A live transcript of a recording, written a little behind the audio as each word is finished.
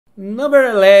Number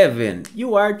 11,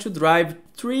 you are to drive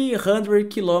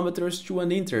 300 kilometers to an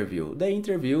interview. The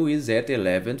interview is at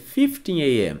 11:15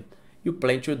 a.m. You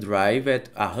plan to drive at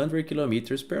 100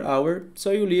 kilometers per hour,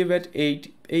 so you leave at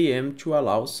 8 a.m. to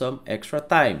allow some extra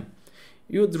time.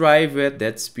 You drive at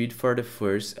that speed for the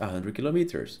first 100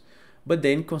 kilometers, but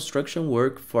then construction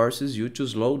work forces you to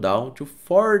slow down to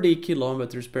 40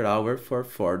 kilometers per hour for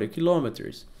 40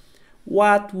 kilometers.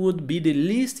 What would be the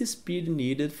least speed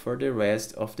needed for the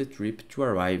rest of the trip to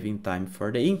arrive in time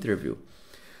for the interview?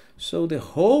 So the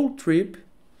whole trip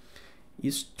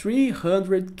is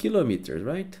 300 kilometers,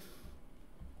 right?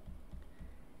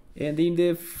 And in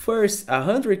the first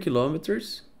 100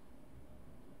 kilometers,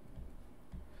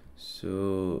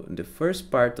 so in the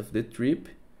first part of the trip,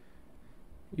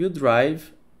 you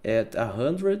drive at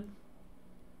 100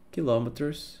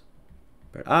 kilometers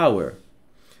per hour.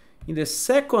 In the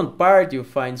second part, you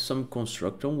find some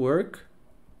construction work,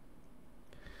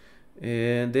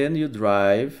 and then you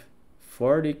drive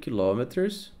 40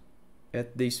 kilometers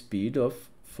at the speed of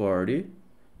 40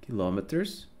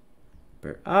 kilometers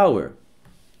per hour.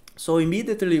 So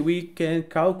immediately we can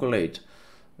calculate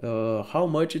how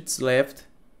much it's left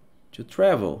to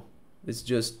travel. It's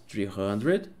just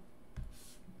 300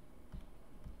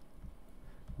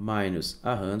 minus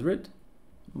 100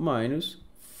 minus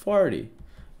 40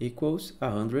 equals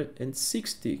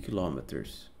 160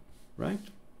 kilometers, right?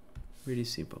 Really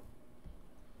simple.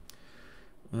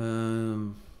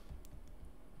 So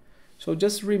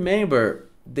just remember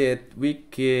that we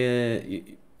can,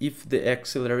 if the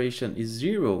acceleration is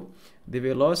 0, the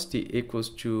velocity equals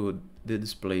to the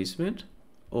displacement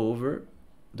over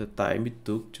the time it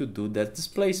took to do that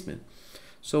displacement.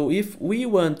 So if we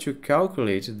want to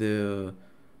calculate the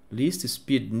least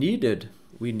speed needed,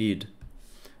 we need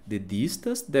the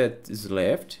distance that is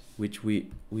left, which we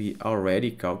already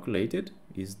calculated,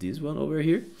 is this one over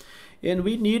here, and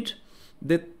we need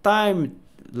the time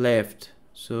left.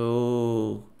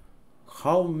 So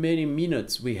how many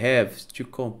minutes we have to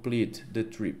complete the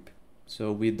trip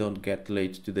so we don't get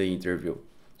late to the interview.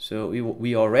 So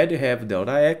we already have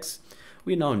delta x,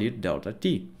 we now need delta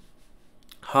t.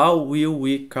 How will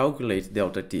we calculate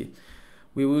delta t?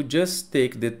 We will just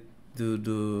take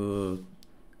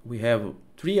we have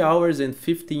 3 hours and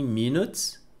 15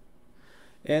 minutes,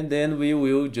 and then we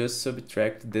will just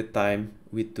subtract the time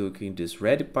we took in this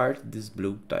red part, this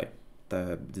blue type,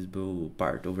 this blue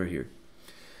part over here.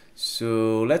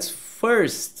 So let's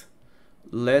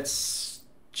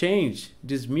change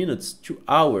these minutes to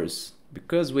hours,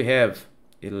 because we have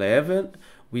 11.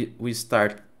 We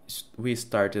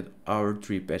started our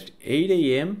trip at 8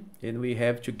 a.m. and we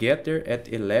have to get there at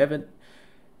 11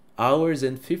 hours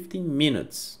and 15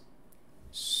 minutes.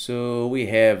 So we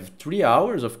have 3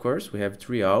 hours, of course, we have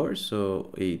 3 hours.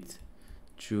 So 8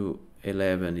 to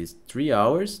 11 is 3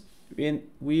 hours, and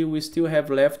we will still have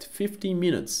left 15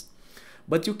 minutes.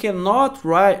 But you cannot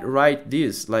write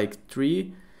this like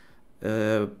 3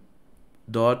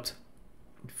 dot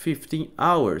 15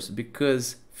 hours,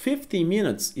 because 15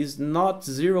 minutes is not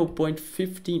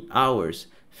 0.15 hours.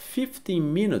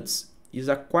 15 minutes is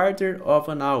a quarter of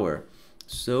an hour,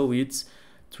 so it's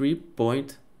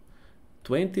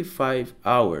 3.25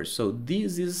 hours. So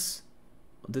this is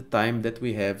the time that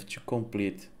we have to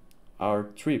complete our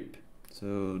trip.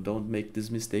 So don't make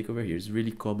this mistake over here. It's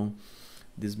really common,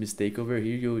 this mistake over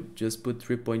here. You just put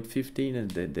 3.15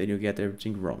 and then you get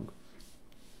everything wrong.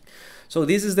 So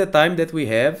this is the time that we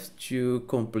have to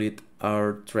complete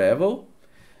our travel,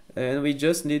 and we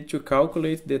just need to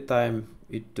calculate the time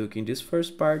it took in this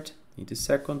first part, in the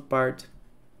second part,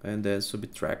 and then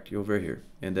subtract over here,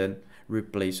 and then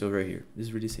replace over here. This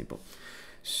is really simple.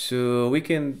 So we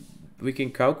can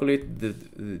calculate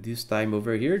this time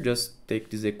over here. Just take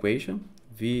this equation,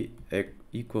 v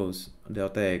equals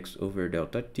delta x over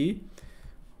delta t,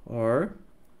 or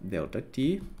delta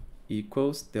t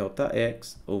equals delta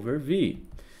x over v.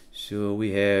 So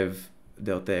we have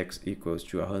delta x equals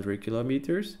to 100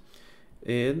 kilometers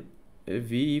and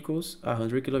v equals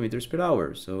 100 kilometers per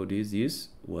hour. So this is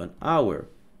 1 hour.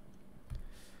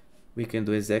 We can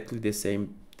do exactly the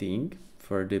same thing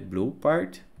for the blue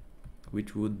part,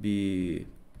 which would be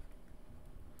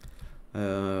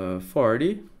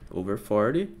 40 over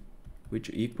 40, which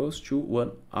equals to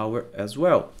 1 hour as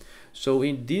well. So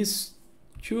in these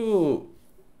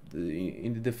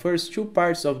in the first 2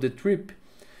 parts of the trip,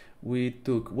 we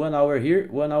took 1 hour here,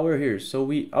 1 hour here. So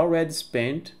we already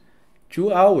spent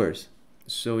 2 hours.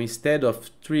 So instead of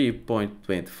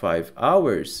 3.25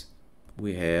 hours,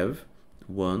 we have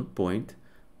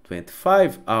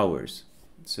 1.25 hours.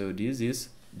 So this is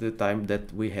the time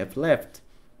that we have left.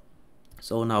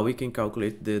 So now we can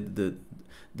calculate the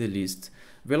the least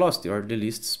velocity or the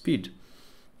least speed.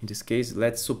 In this case,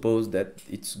 let's suppose that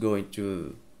it's going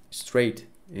to straight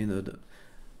in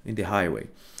the highway.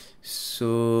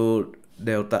 So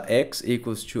delta x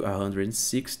equals to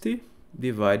 160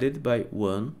 divided by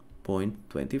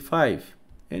 1.25.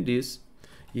 And this,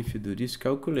 if you do this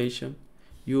calculation,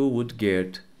 you would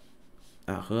get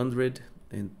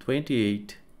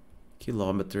 128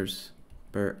 kilometers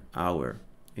per hour.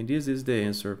 And this is the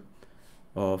answer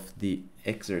of the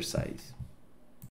exercise.